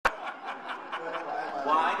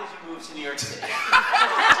moved to New York City?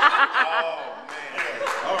 Oh, man.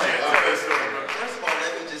 All right. First of all,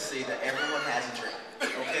 let me just say that everyone has a dream,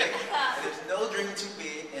 okay? And there's no dream too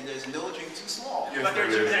big, and there's no dream too small. Yes, but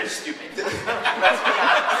they're stupid. Let's be honest.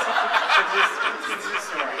 It's your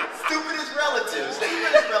story. Stupid is relative.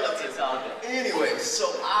 Stupid is relative. It's all good. Anyway, so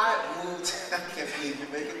I moved. I can't believe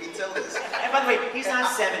you're making me tell this. And by the way, he's not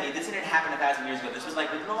 70. This didn't happen 1,000 years ago. This was like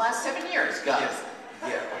within the last 7 years, guys. Yes.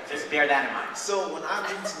 Yeah. Just bear that in mind. So when I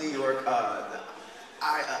moved to New York, I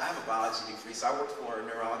have a biology degree, so I worked for a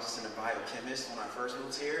neurologist and a biochemist when I first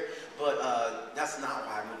moved here. But that's not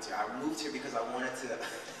why I moved here. I moved here because I wanted to.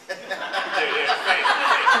 Please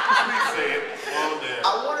say it.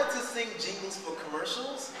 I wanted to sing jingles for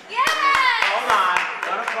commercials. Yes! Hold on.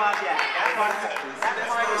 Don't applaud yet. That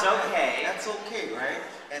part is okay. That's okay, right?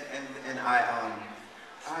 And I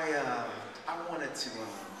wanted to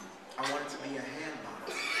be a hand model.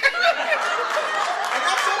 And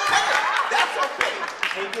that's okay. That's okay.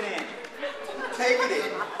 Take it in. Take it in.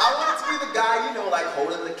 I wanted to be the guy, you know, like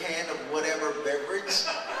holding the can of whatever beverage.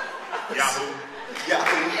 Yahoo.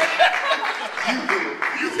 Yahoo.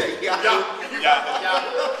 You say Yahoo. He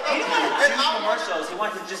didn't do commercials. He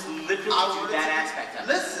wanted to just literally do that aspect of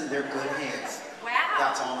it. Listen, they're good hands. Wow.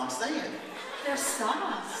 That's all I'm saying. They're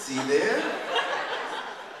soft. See there?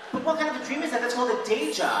 But what kind of a dream is that? That's called a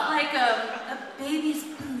day job. Like a baby's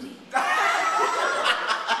booty.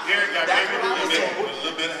 Derrick got baby booty with a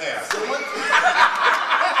little bit of hair. Someone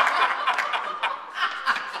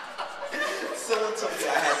told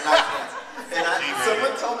me I had nice hands.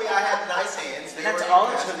 Someone told me I had nice hands. And that's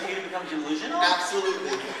all it took for you to become delusional?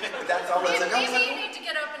 Absolutely. That's all it took. Maybe you need to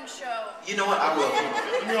get up and show. You know what? I will.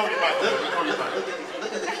 You know what you're about to do.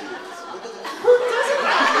 Look at the cuties. Who doesn't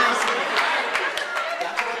have nice hands?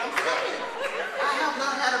 That's what I'm saying. I have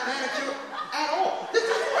not had a manicure at all. Did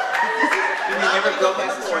you ever go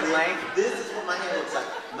past a certain length? This is what my hand looks like.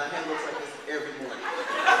 My hand looks like this every morning.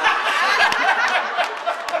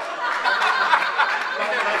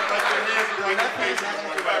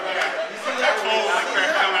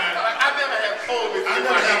 I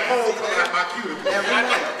never had holes coming out my cuticle. Every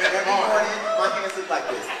morning, my hands look like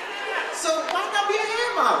this. So why not be a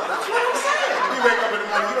hand model? That's what I'm saying. You wake up in the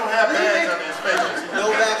morning, you don't have bags under his face.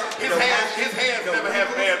 No bags. His hands never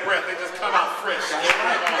have bad breath. They just come out fresh.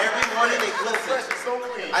 Every morning they glisten. Fresh and so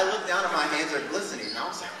clean. I look down and my hands are glistening. And I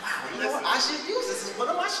was like, wow, you know what? I should use this. This is one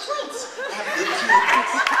of my strengths. I have good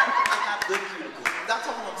cuticles. I have good cuticles. That's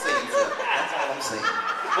all I'm saying, sir. That's all I'm saying.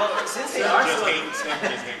 Well, since they are so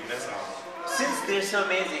That's all. since they're so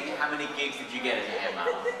amazing, how many gigs did you get as a hand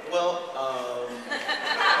model? Well,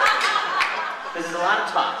 This is a lot of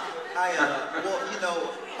talk. well, you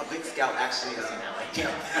know, a Big Scout actually,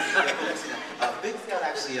 Big Scout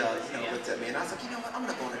actually, looked at me and I was like, you know what, I'm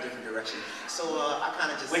gonna go in a different direction. So I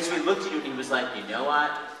kind of just. Which we looked at you and he was like, you know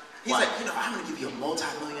what? He's like, you know, I'm gonna give you a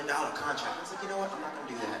multi-million-dollar contract. I was like, you know what, I'm not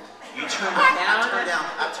gonna do that. You turned it down?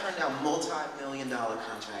 I turned down multi-million-dollar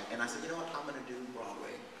contract, and I said, you know what, I'm gonna do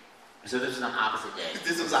Broadway. So this was on opposite day.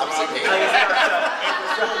 This was opposite day. Oh, yeah,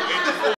 so